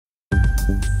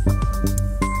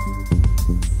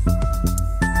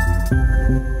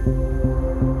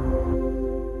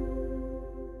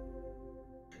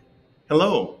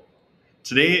Hello.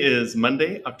 Today is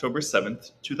Monday, October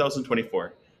 7th,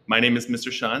 2024. My name is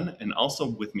Mr. Sean, and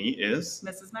also with me is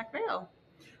Mrs. McVale.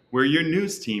 We're your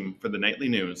news team for the nightly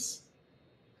news.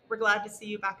 We're glad to see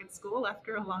you back at school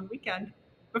after a long weekend.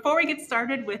 Before we get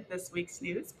started with this week's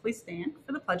news, please stand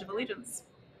for the Pledge of Allegiance.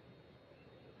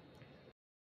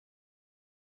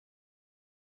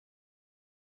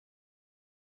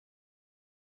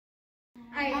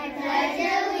 I pledge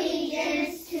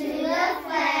allegiance to the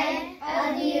flag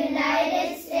of the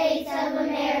United States of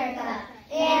America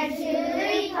and to the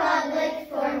republic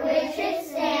for which it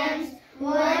stands,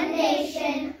 one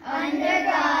nation, under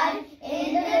God,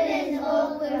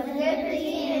 indivisible, with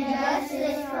liberty and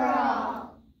justice for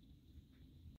all.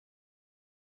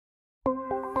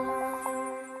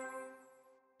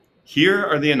 Here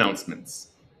are the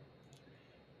announcements.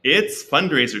 It's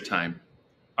fundraiser time.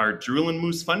 Our Drool and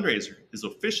Moose fundraiser is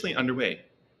officially underway.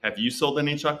 Have you sold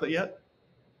any chocolate yet?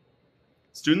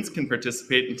 Students can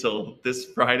participate until this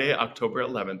Friday, October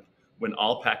 11th, when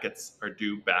all packets are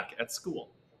due back at school.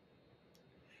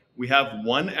 We have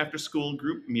one after-school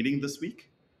group meeting this week.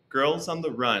 Girls on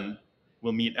the Run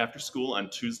will meet after school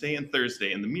on Tuesday and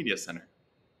Thursday in the Media Center.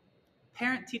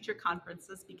 Parent-teacher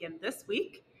conferences begin this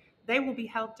week. They will be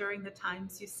held during the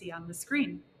times you see on the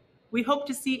screen. We hope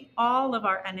to see all of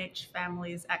our NH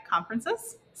families at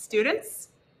conferences. Students,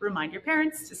 remind your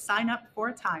parents to sign up for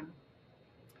a time.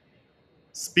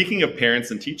 Speaking of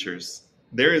parents and teachers,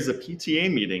 there is a PTA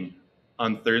meeting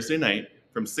on Thursday night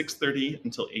from 6:30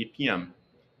 until 8 p.m.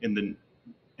 in the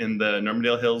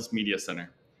Normandale Hills Media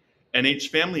Center. NH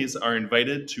families are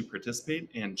invited to participate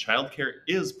and childcare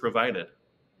is provided.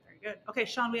 Very good. Okay,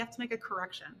 Sean, we have to make a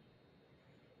correction.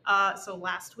 So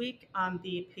last week on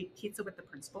the Pizza with the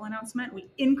Principal announcement, we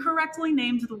incorrectly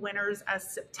named the winners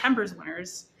as September's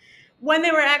winners when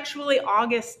they were actually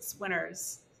August's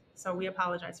winners. So we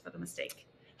apologize for the mistake.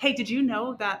 Hey, did you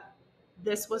know that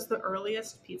this was the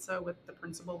earliest Pizza with the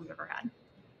Principal we've ever had?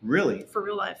 Really? For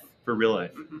real life. For real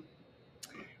life. Mm-hmm.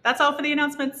 That's all for the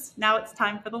announcements. Now it's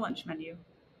time for the lunch menu.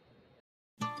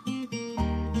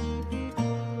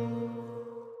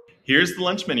 Here's the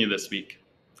lunch menu this week.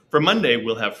 For Monday,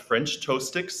 we'll have French toast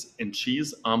sticks and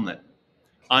cheese omelet.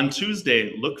 On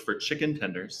Tuesday, look for chicken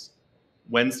tenders.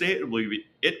 Wednesday,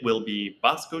 it will be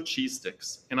Bosco cheese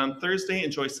sticks. And on Thursday,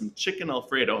 enjoy some chicken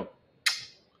Alfredo.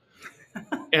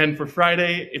 And for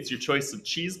Friday, it's your choice of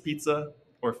cheese pizza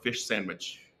or fish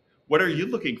sandwich. What are you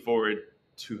looking forward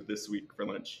to this week for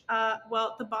lunch?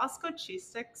 Well, the Bosco cheese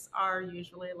sticks are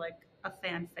usually like a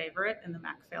fan favorite in the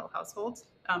McPhail household.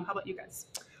 How about you guys?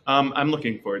 I'm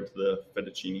looking forward to the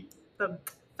fettuccine. The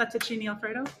fettuccine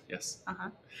Alfredo? Yes. Uh-huh.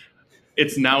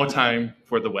 It's now time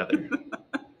for the weather.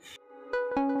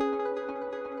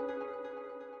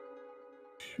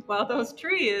 Well, those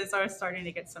trees are starting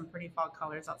to get some pretty fall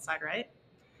colors outside, right?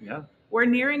 Yeah. We're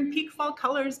nearing peak fall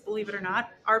colors, believe it or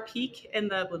not. Our peak in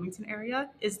the Bloomington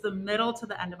area is the middle to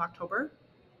the end of October,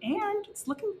 and it's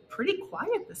looking pretty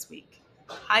quiet this week.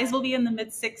 Highs will be in the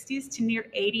mid-60s to near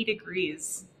 80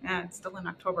 degrees. Yeah, it's still in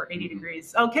October, 80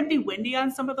 degrees. Oh, it can be windy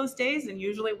on some of those days, and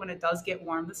usually when it does get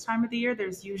warm this time of the year,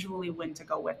 there's usually wind to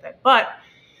go with it. But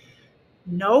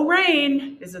no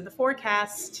rain is in the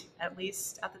forecast, at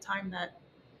least at the time that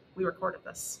we recorded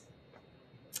this.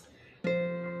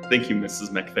 Thank you, Mrs.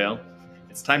 McPhail.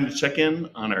 It's time to check in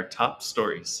on our top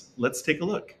stories. Let's take a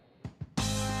look.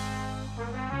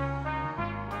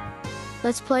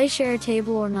 Let's play share a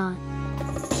table or not.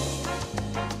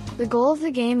 The goal of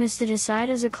the game is to decide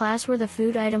as a class where the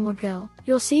food item would go.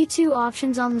 You'll see two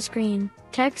options on the screen.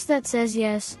 Text that says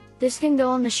yes, this can go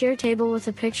on the share table with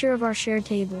a picture of our share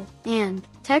table. And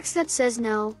text that says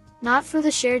no, not for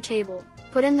the share table,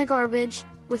 put in the garbage,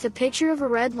 with a picture of a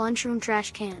red lunchroom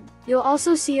trash can. You'll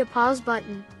also see a pause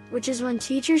button, which is when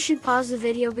teachers should pause the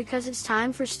video because it's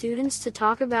time for students to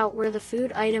talk about where the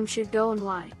food item should go and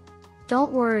why.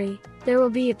 Don't worry, there will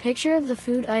be a picture of the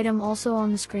food item also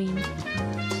on the screen.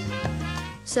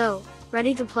 So,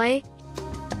 ready to play?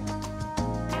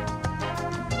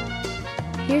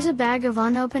 Here's a bag of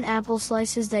unopened apple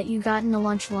slices that you got in the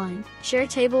lunch line. Share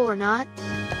table or not?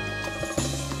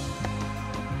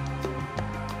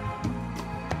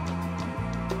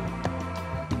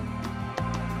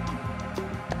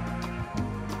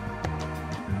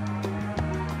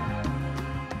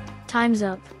 Time's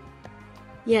up.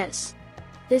 Yes.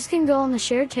 This can go on the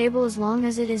shared table as long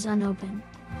as it is unopened.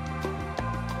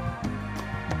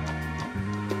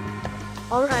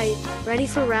 Alright, ready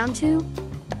for round 2?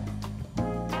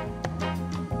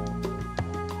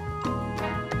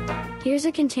 Here's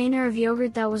a container of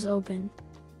yogurt that was open.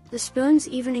 The spoons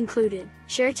even included.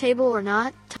 Share table or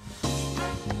not?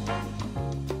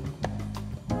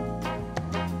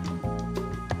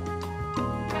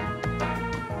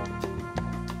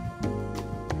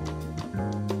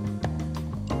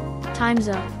 Time's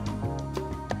up.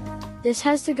 This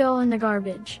has to go in the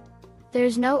garbage.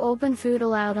 There's no open food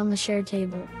allowed on the shared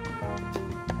table.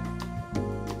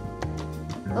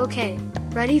 Okay,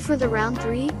 ready for the round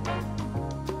 3?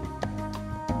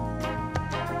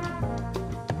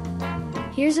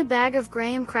 Here's a bag of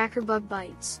graham cracker bug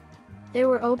bites. They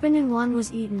were open and one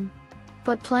was eaten.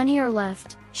 But plenty are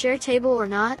left, share table or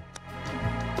not.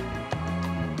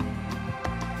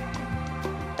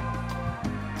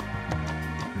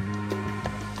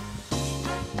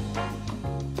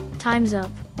 Time's up.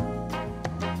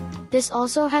 This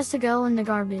also has to go in the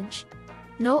garbage.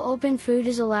 No open food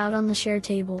is allowed on the shared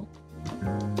table.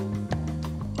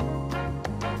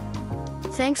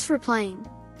 Thanks for playing.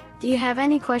 Do you have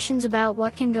any questions about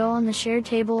what can go on the shared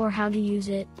table or how to use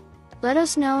it? Let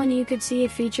us know and you could see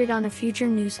it featured on a future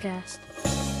newscast.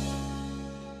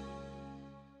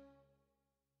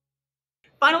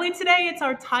 Finally today, it's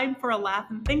our time for a laugh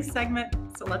and think segment,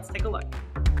 so let's take a look.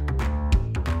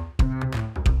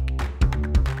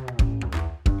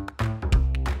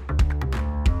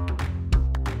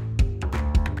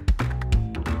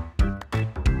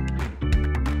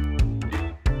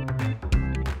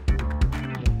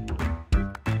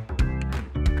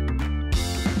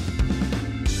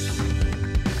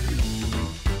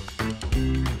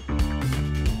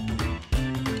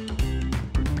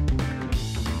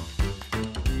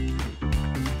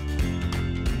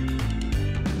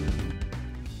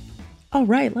 All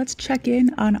right, let's check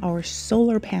in on our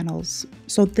solar panels.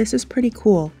 So this is pretty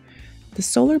cool. The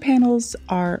solar panels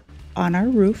are on our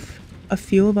roof. A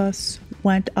few of us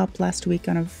went up last week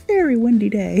on a very windy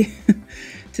day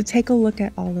to take a look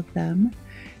at all of them.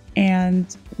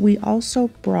 And we also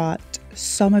brought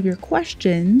some of your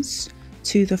questions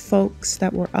to the folks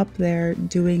that were up there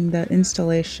doing the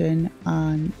installation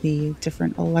on the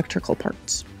different electrical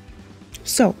parts.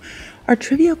 So, our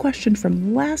trivia question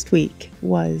from last week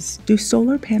was, do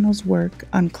solar panels work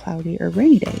on cloudy or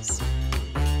rainy days?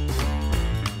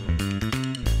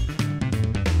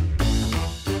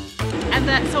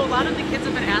 And so a lot of the kids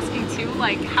have been asking too,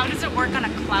 like, how does it work on a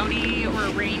cloudy or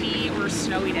a rainy or a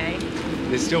snowy day?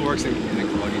 It still works in a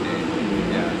cloudy day.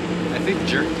 Yeah, I think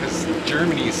because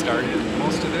Germany started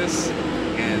most of this,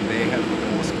 and they have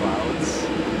the most clouds,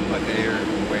 but they are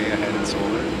way ahead in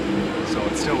solar, so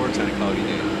it still works on a cloudy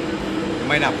day. It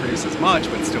might not produce as much,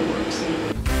 but it still works.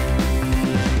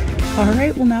 All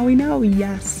right, well now we know,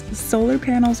 yes, solar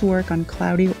panels work on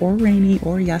cloudy or rainy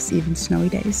or yes, even snowy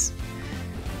days.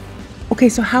 Okay,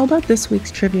 so how about this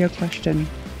week's trivia question?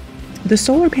 The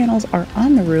solar panels are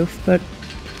on the roof, but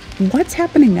what's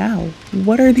happening now?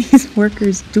 What are these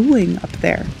workers doing up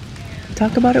there?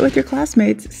 Talk about it with your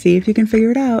classmates, see if you can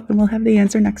figure it out, and we'll have the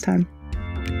answer next time.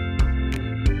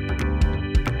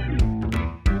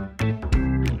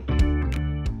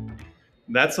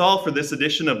 That's all for this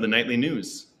edition of the Nightly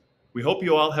News. We hope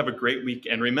you all have a great week,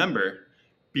 and remember,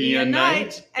 be a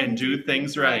knight and do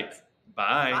things right.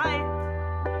 Bye. Bye.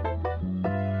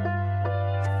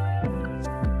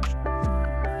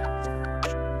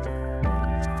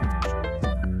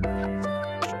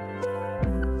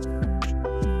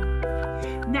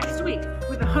 Next week,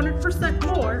 with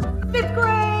 100% more 5th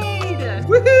grade!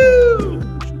 Woohoo!